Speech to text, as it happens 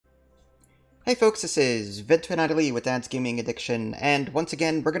Hey folks, this is Vid29 with Dad's Gaming Addiction, and once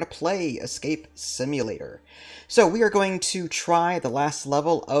again we're going to play Escape Simulator. So we are going to try the last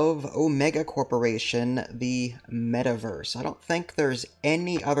level of Omega Corporation, the Metaverse. I don't think there's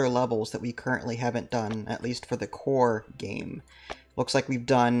any other levels that we currently haven't done, at least for the core game. Looks like we've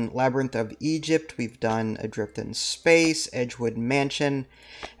done Labyrinth of Egypt, we've done Adrift in Space, Edgewood Mansion,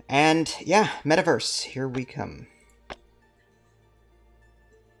 and yeah, Metaverse, here we come.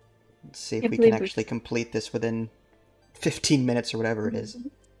 Let's see if we can actually complete this within 15 minutes or whatever it is.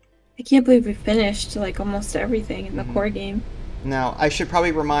 I can't believe we finished like almost everything in the core game. Now, I should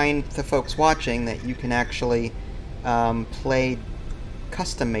probably remind the folks watching that you can actually play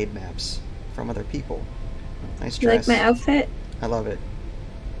custom-made maps from other people. Nice dress. You like my outfit? I love it.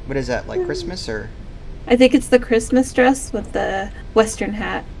 What is that, like Christmas or? I think it's the Christmas dress with the Western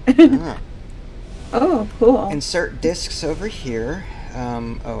hat. Ah. Oh, cool. Insert discs over here.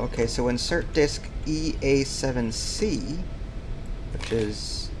 Oh, okay, so insert disk EA7C, which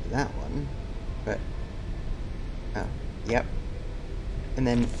is that one, but, oh, yep. And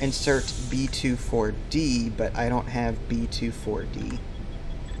then insert B24D, but I don't have B24D.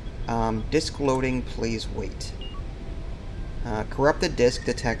 Disk loading, please wait. Corrupted disk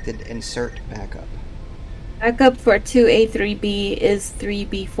detected, insert backup. Backup for 2A3B is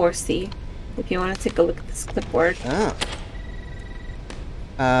 3B4C, if you want to take a look at this clipboard. Oh.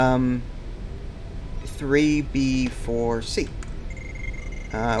 3B4C,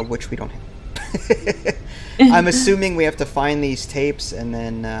 which we don't have. I'm assuming we have to find these tapes and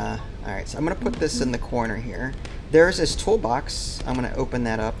then, alright, so I'm going to put this in the corner here. There's this toolbox. I'm going to open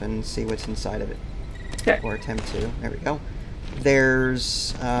that up and see what's inside of it. Sure. Or attempt to. There we go.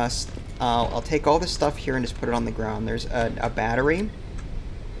 There's, I'll take all this stuff here and just put it on the ground. There's a battery.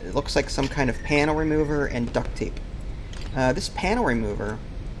 It looks like some kind of panel remover and duct tape. This panel remover,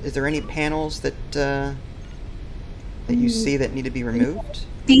 is there any panels that that you see that need to be removed?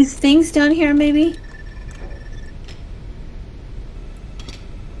 These things down here, maybe?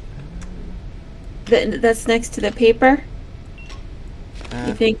 That's next to the paper?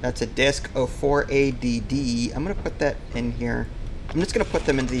 You think? That's a disc. Oh, 4ADD. I'm going to put that in here. I'm just going to put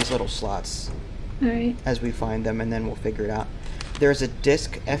them into these little slots. Alright. As we find them, and then we'll figure it out. There's a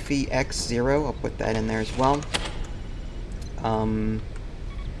disc FEX0. I'll put that in there as well.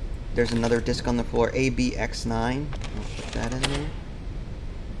 There's another disc on the floor, ABX9. I'll put that in there.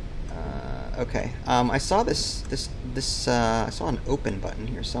 Okay. I saw I saw an open button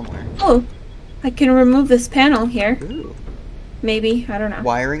here somewhere. Oh, I can remove this panel here. Ooh. Maybe, I don't know.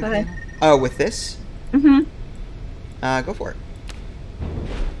 Wiring panel? Oh, with this? Mm-hmm. Go for it.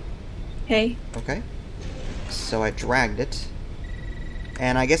 Okay. Okay. So I dragged it.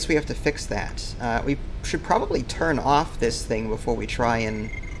 And I guess we have to fix that. We should probably turn off this thing before we try and...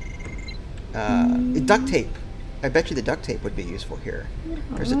 duct tape. I bet you the duct tape would be useful here.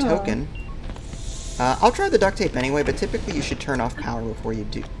 There's a token. I'll try the duct tape anyway, but typically you should turn off power before you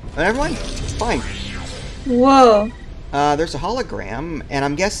do. Oh, never mind. It's fine. Whoa. There's a hologram, and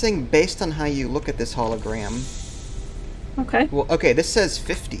I'm guessing based on how you look at this hologram... Okay. Well, okay, this says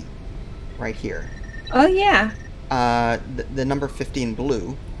 50 right here. Oh, yeah. The number 50 in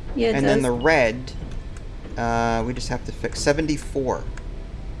blue. Yeah, it and does. then the red, we just have to fix 74.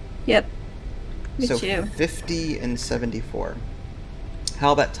 Yep. So 50 and 74.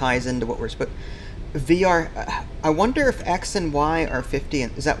 How that ties into what we're supposed... VR... I wonder if X and Y are 50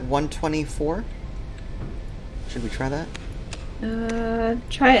 and... Is that 124? Should we try that?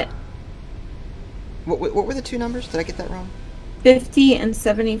 Try it. What were the two numbers? Did I get that wrong? 50 and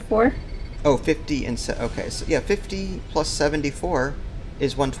 74. Oh, 50 and... Okay, so yeah, 50 plus 74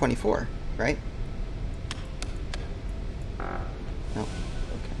 is 124, right? No. Okay.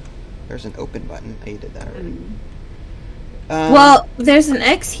 There's an open button. Oh, you did that already. Well, there's an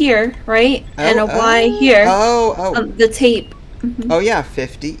X here, right? And a Y here. On the tape. Oh, yeah,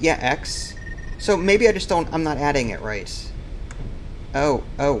 50. Yeah, X. So maybe I just don't... I'm not adding it right. Oh,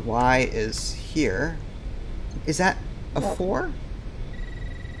 Y is here. Is that a 4?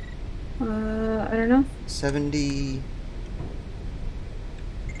 I don't know. 70...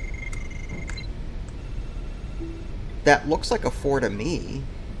 That looks like a 4 to me.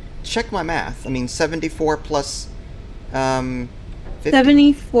 Check my math. I mean, 74 plus... 50.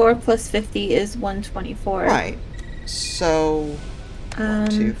 74 plus 50 is 124. Right. So... 1,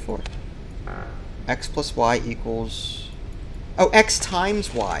 2, 4. X plus Y equals... Oh, X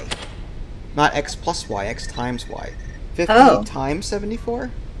times Y. Not X plus Y, X times Y. 50 times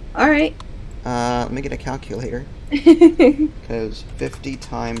 74? Alright. Let me get a calculator. Because 50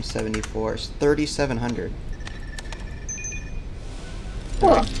 times 74 is 3,700.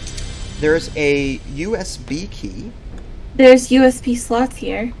 Cool. There's a USB key. There's USB slots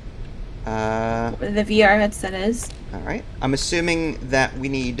here. Where the VR headset is. Alright. I'm assuming that we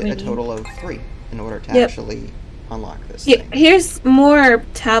need a total of 3 in order to actually unlock this thing. Here's more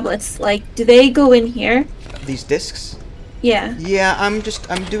tablets. Like, do they go in here? These discs? Yeah. Yeah, I'm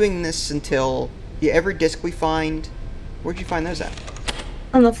doing this until... Yeah, every disc we find... Where'd you find those at?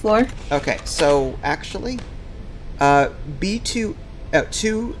 On the floor. Okay, so, actually... B2...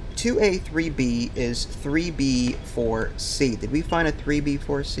 2A3B is 3B4C. Did we find a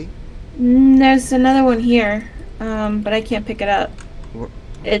 3B4C? There's another one here, but I can't pick it up.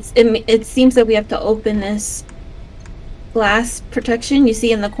 It seems that we have to open this glass protection you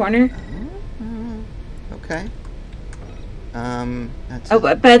see in the corner. Okay. That's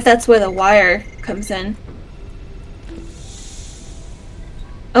I bet that's where the wire comes in.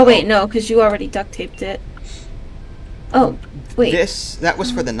 Oh wait, no, because you already duct taped it. Oh, wait. That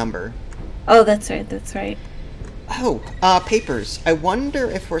was for the number. Oh, that's right, that's right. Oh, papers. I wonder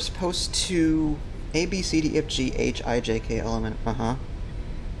if we're supposed to... A, B, C, D, F, G, H, I, J, K, L, M, N...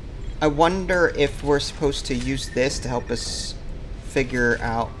 I wonder if we're supposed to use this to help us figure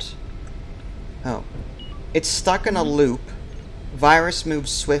out... Oh. It's stuck in a loop. Virus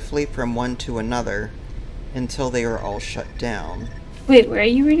moves swiftly from one to another until they are all shut down. Wait, where are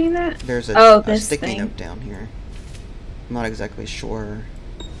you reading that? There's a sticky note down here. I'm not exactly sure.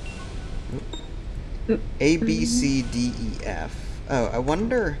 A, B, C, D, E, F. Oh, I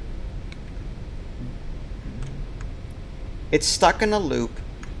wonder... It's stuck in a loop,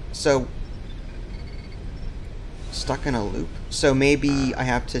 so... Stuck in a loop? So maybe I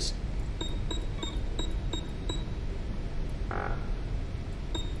have to...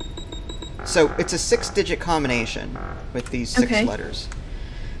 So, it's a 6-digit combination with these 6 letters.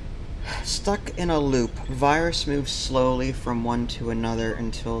 Stuck in a loop. Virus moves slowly from one to another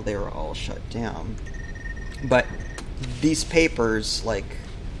until they are all shut down. But these papers, like...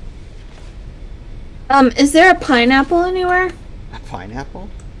 is there a pineapple anywhere? A pineapple?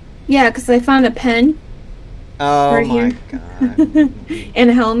 Yeah, because I found a pen. Oh right my god. And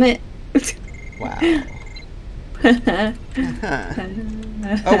a helmet. Wow.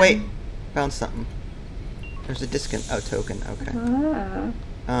 Oh wait, found something. There's a token, okay.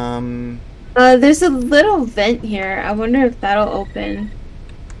 There's a little vent here. I wonder if that'll open.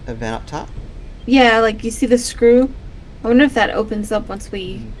 A vent up top? Yeah, like you see the screw? I wonder if that opens up once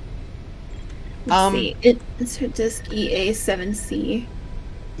we... Let's see. It's for disk EA7C.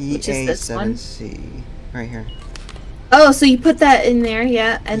 Which is this one. EA7C. Right here. Oh, so you put that in there,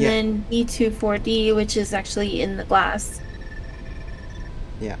 yeah, and then B24D, which is actually in the glass.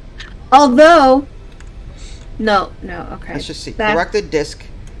 Yeah. Although... No, okay. Let's just see. Corrected disk.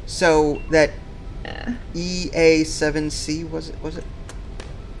 So that EA7C, was it?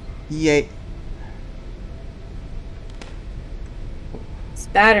 EA... This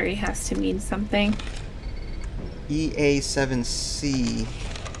battery has to mean something. EA7C...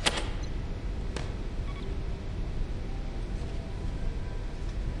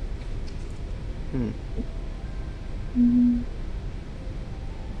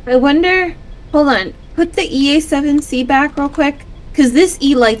 I wonder... Hold on. Put the EA7C back real quick. Because this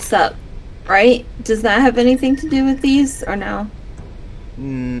E lights up, right? Does that have anything to do with these, or no?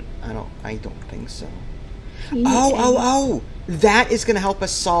 I don't think so. Oh! That is going to help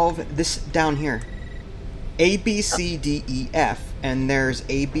us solve this down here. A, B, C, D, E, F. And there's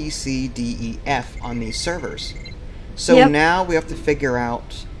A, B, C, D, E, F on these servers. So now we have to figure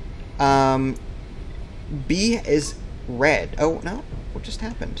out... B is red. Oh, no. What just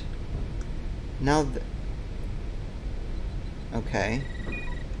happened? Now... Okay.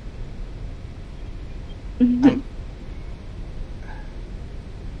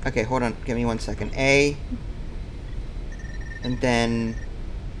 Okay, hold on. Give me 1 second. A... And then...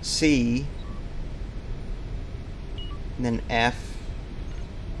 C... And then F...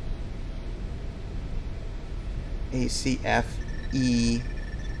 A, C, F, E...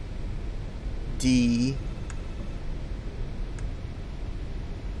 D...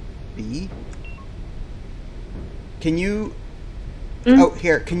 B? Can you... Oh,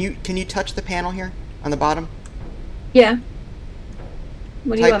 here. Can you touch the panel here? On the bottom? Yeah.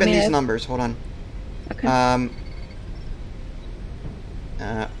 What do you want Type in me these to... numbers. Hold on. Okay.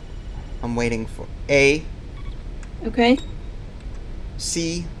 I'm waiting for... A... Okay.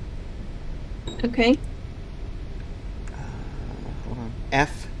 C... Okay. Hold on.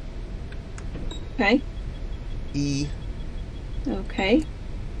 F... Okay. E... Okay.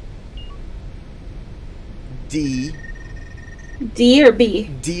 D... D or B?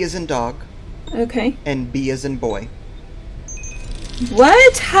 D as in dog. Okay. And B as in boy.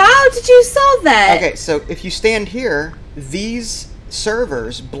 What? How did you solve that? Okay, so if you stand here, these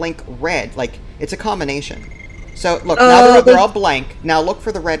servers blink red. Like, it's a combination. So, look, now they're all blank. Now look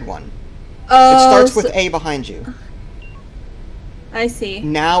for the red one. It starts with A behind you. I see.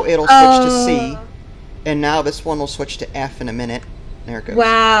 Now it'll switch to C. And now this one will switch to F in a minute. There it goes.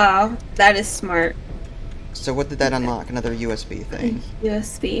 Wow, that is smart. So what did that unlock? Another USB thing.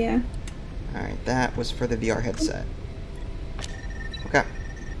 USB, yeah. Alright, that was for the VR headset. Okay.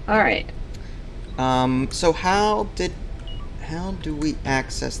 Alright. So how do we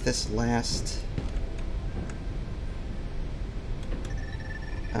access this last...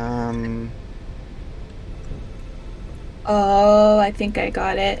 Oh, I think I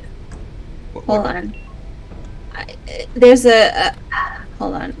got it. Hold on. There's a...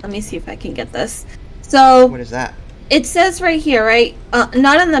 hold on, let me see if I can get this. So... What is that? It says right here, right?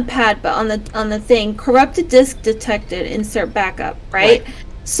 Not on the pad, but on the thing. Corrupted disk detected. Insert backup, right?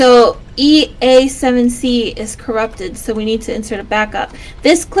 So EA7C is corrupted, so we need to insert a backup.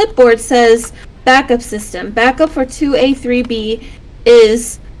 This clipboard says backup system. Backup for 2A3B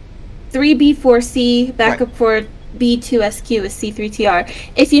is 3B4C. Backup for B2SQ is C3TR.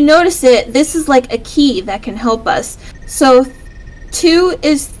 If you notice it, this is like a key that can help us. So 2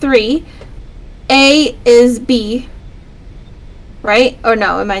 is 3, A is B, right? Or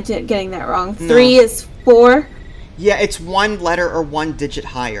no, am I getting that wrong? 3 is 4. Yeah, it's one letter or one digit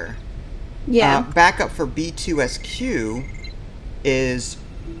higher. Yeah. Backup for B2SQ is...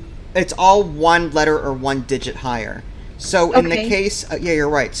 It's all one letter or one digit higher. So in the case... yeah, you're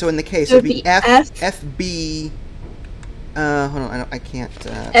right. So in the case, it would be FB... hold on, I can't...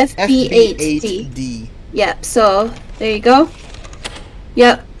 FB8D. Yep, so there you go.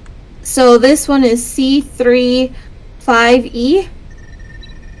 Yep. So this one is C35E.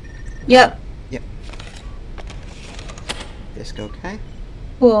 Yep. Yep. Disk okay.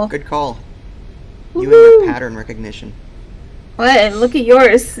 Cool. Good call. You and your pattern recognition. What? Look at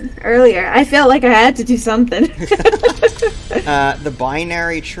yours earlier. I felt like I had to do something. The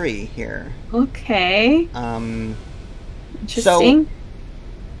binary tree here. Okay. Interesting.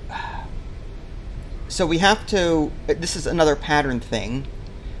 So we have to... This is another pattern thing.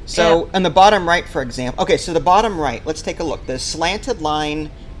 So on the bottom right, for example... Okay, so the bottom right, let's take a look. The slanted line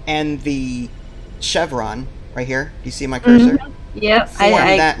and the chevron right here. Do you see my cursor? Yep. Form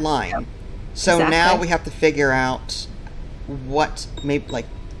that line. Yep. So now we have to figure out what... Maybe, like,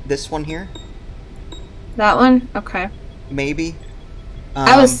 this one here? That one? Okay. Maybe.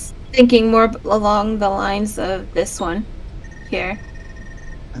 I was thinking more along the lines of this one here.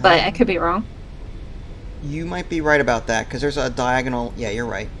 But I could be wrong. You might be right about that, because there's a diagonal... Yeah, you're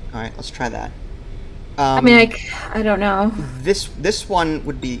right. Alright, let's try that. I mean, I don't know. This one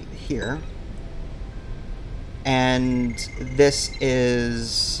would be here. And this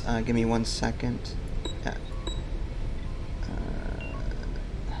is... give me 1 second.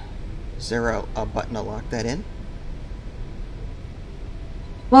 Is there a button to lock that in?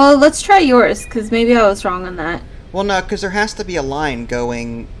 Well, let's try yours, because maybe I was wrong on that. Well, no, because there has to be a line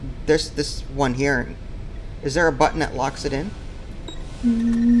going... There's this one here. Is there a button that locks it in?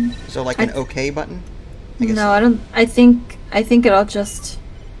 So like an OK button? No, I don't. I think it'll just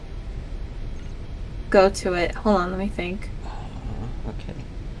go to it. Hold on, let me think. Okay.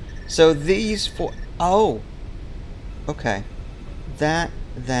 So these four... Oh! Okay. That...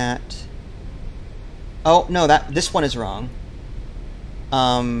 Oh, no, this one is wrong.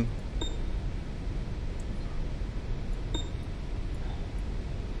 Oh,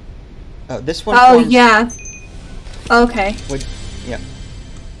 this one... Oh, yeah. Okay. Yeah.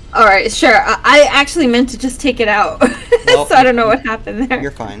 Alright, sure. I actually meant to just take it out. Well, so I don't know what happened there.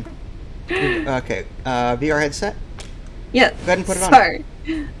 You're fine. Okay. VR headset? Yep. Go ahead and put it on.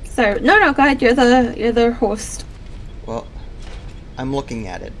 Sorry. No, go ahead. You're the host. Well, I'm looking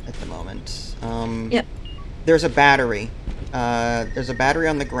at it at the moment. Yep. There's a battery. There's a battery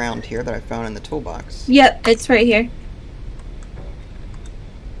on the ground here that I found in the toolbox. Yep, it's right here.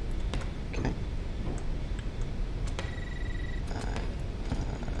 Okay.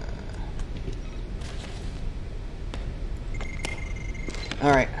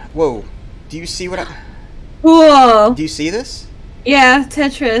 Alright. Whoa. Do you see what I... Cool. Do you see this? Yeah,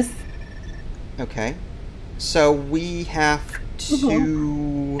 Tetris. Okay. So we have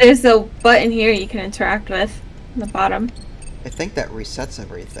to... There's a button here you can interact with on the bottom. I think that resets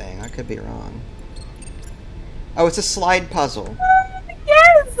everything. I could be wrong. Oh, it's a slide puzzle.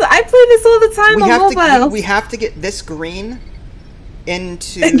 Yes! I play this all the time on mobile. We have to get this green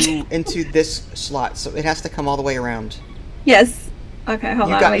into this slot, so it has to come all the way around. Yes. Okay, hold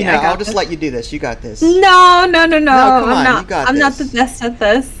You on. got, Wait, you know, I got I'll just this. let you do this. You got this. No, no, no, no. No, come on, I'm not. you got I'm not the this. best at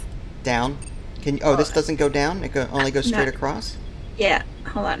this. Down. Can you, oh, this doesn't go down? It only goes straight across? Yeah.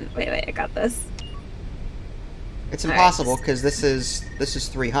 Hold on. Wait, I got this. It's impossible because this is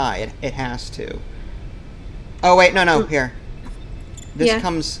 3 high. It has to. Oh wait, no, here.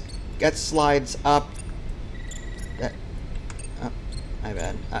 This that slides up. That. Oh, my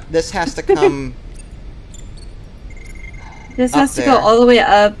bad. This has to come. This has to go all the way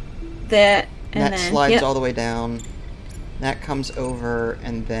up there, and that then slides all the way down. That comes over,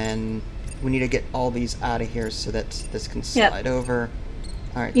 and then we need to get all these out of here so that this can slide over.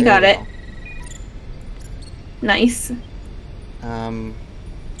 All right, you got it. Nice.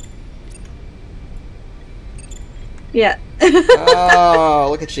 Yeah. Oh,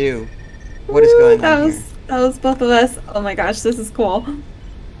 look at you! What is going on here? That was both of us. Oh my gosh, this is cool.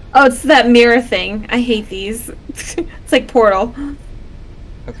 Oh, it's that mirror thing. I hate these. It's like Portal.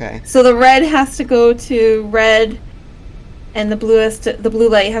 Okay. So the red has to go to red, and the blue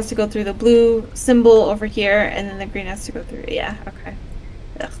light has to go through the blue symbol over here, and then the green has to go through. Yeah. Okay.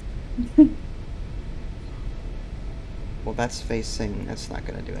 Ugh. Well, that's facing. That's not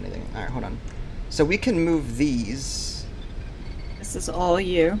going to do anything. All right, hold on. So we can move these. This is all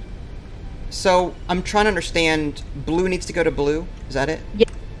you. So I'm trying to understand. Blue needs to go to blue. Is that it? Yeah.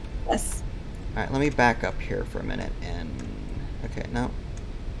 Yes. All right, let me back up here for a minute. And okay, no.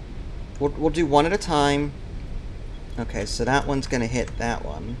 We'll do one at a time. Okay, so that one's gonna hit that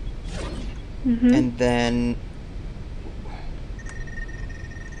one, and then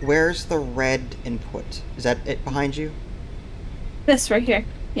where's the red input? Is that it behind you? This right here.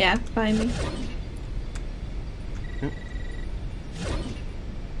 Yeah, behind me.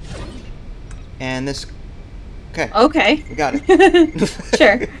 And this. Okay. Okay. We got it.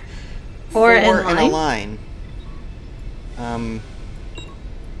 Sure. Four in a line.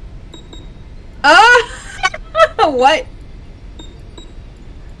 What?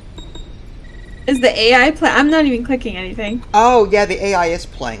 Is the AI play? I'm not even clicking anything. Oh, yeah, the AI is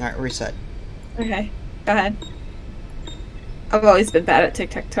playing. Alright, reset. Okay, go ahead. I've always been bad at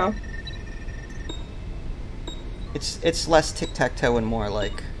tic-tac-toe. It's less tic-tac-toe and more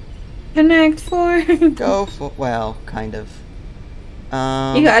like... Connect 4. Go for... Well, kind of.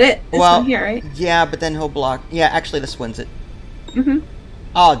 You got it. This one here, right? Yeah, but then he'll block... Yeah, actually, this wins it. Mm-hmm.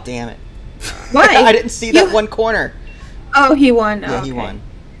 Oh, damn it. Why? I didn't see that one corner. Oh, he won. Yeah, he won.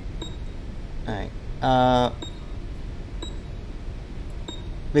 Alright.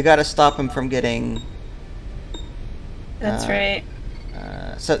 We gotta stop him from getting... That's right.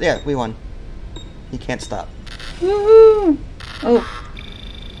 So, yeah, we won. He can't stop. Woohoo! Oh.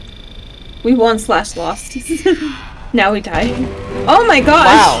 We won / lost. Now we die. Oh my gosh!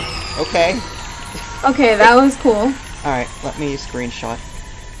 Wow! Okay. Okay, that was cool. Alright, let me screenshot.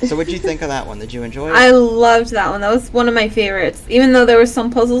 So what'd you think of that one? Did you enjoy it? I loved that one. That was one of my favorites. Even though there were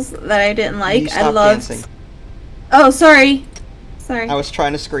some puzzles that I didn't like, I loved... Dancing. Oh, sorry. Sorry. I was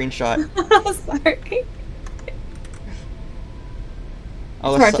trying to screenshot. Sorry.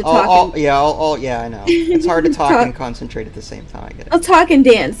 Oh, it's hard to talk. Yeah, I know. It's hard to talk and concentrate at the same time. I get it. I'll talk and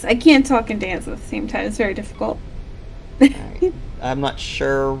dance. I can't talk and dance at the same time. It's very difficult. Right. I'm not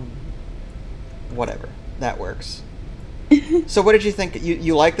sure. Whatever. That works. So what did you think?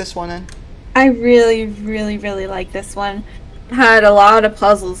 You like this one then? I really, really, really like this one. Had a lot of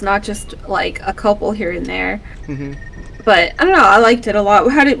puzzles, not just like a couple here and there. Mm-hmm. But I don't know. I liked it a lot.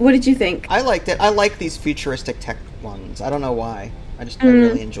 What did you think? I liked it. I like these futuristic tech ones. I don't know why. I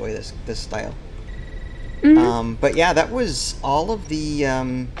really enjoy this style. Mm-hmm. But yeah, that was all of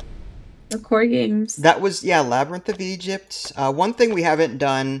the core games. That was Labyrinth of Egypt. One thing we haven't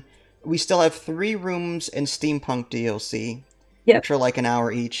done, we still have 3 rooms in Steampunk DLC, which are like an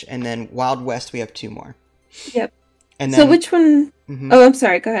hour each, and then Wild West we have 2 more. Yep. And then, so which one? Mm-hmm. Oh, I'm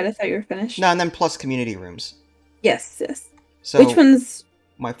sorry. Go ahead. I thought you were finished. No, and then plus community rooms. Yes. So which one's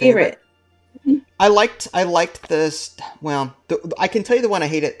my favorite? I liked this. Well, I can tell you the one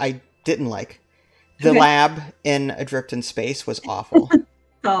I didn't like. The lab in Adrift in Space was awful.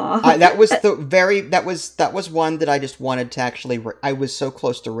 That was one that I just wanted to actually. I was so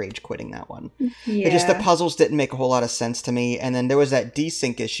close to rage quitting that one. Yeah. It just the puzzles didn't make a whole lot of sense to me, and then there was that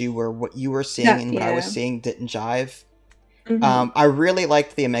desync issue where what you were seeing and what I was seeing didn't jive. Mm-hmm. I really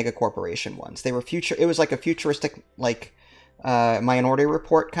liked the Omega Corporation ones. They were It was like a futuristic Minority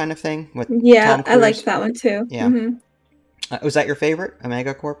Report kind of thing with Tom Cruise. I liked that one too. Yeah. Mm-hmm. Was that your favorite,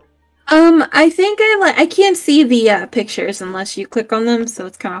 Omega Corp? I think I can't see the pictures unless you click on them, so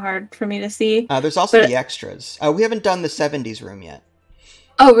it's kind of hard for me to see. There's also the extras. We haven't done the 70s room yet.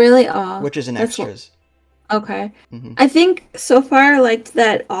 Oh, really? Which is an extras. Okay. Hmm. I think so far I liked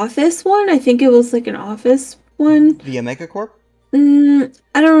that office one. I think it was like an office one. The Omega Corp? I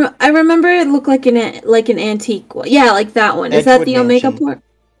don't know. I remember it looked like an antique one. Yeah, like that one. Is that Edgewood the Omega Mansion. port?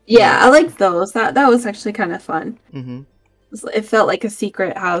 Yeah, Yeah. I like those. That was actually kind of fun. Hmm. It felt like a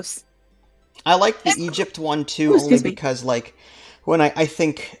secret house. I like the Egypt one too, Oh, only excuse me. because like when I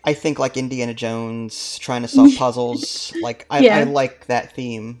think like Indiana Jones trying to solve puzzles. Like I Yeah. like that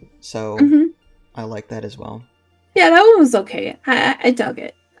theme, so Hmm. I like that as well. Yeah, that one was okay. I dug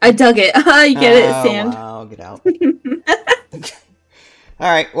it. I dug it. I get it, Oh, Sand. wow, get out.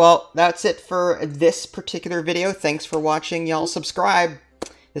 Alright, well, that's it for this particular video. Thanks for watching, y'all. Subscribe.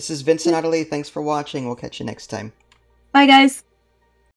 This is Vincent Otterly. Thanks for watching. We'll catch you next time. Bye, guys.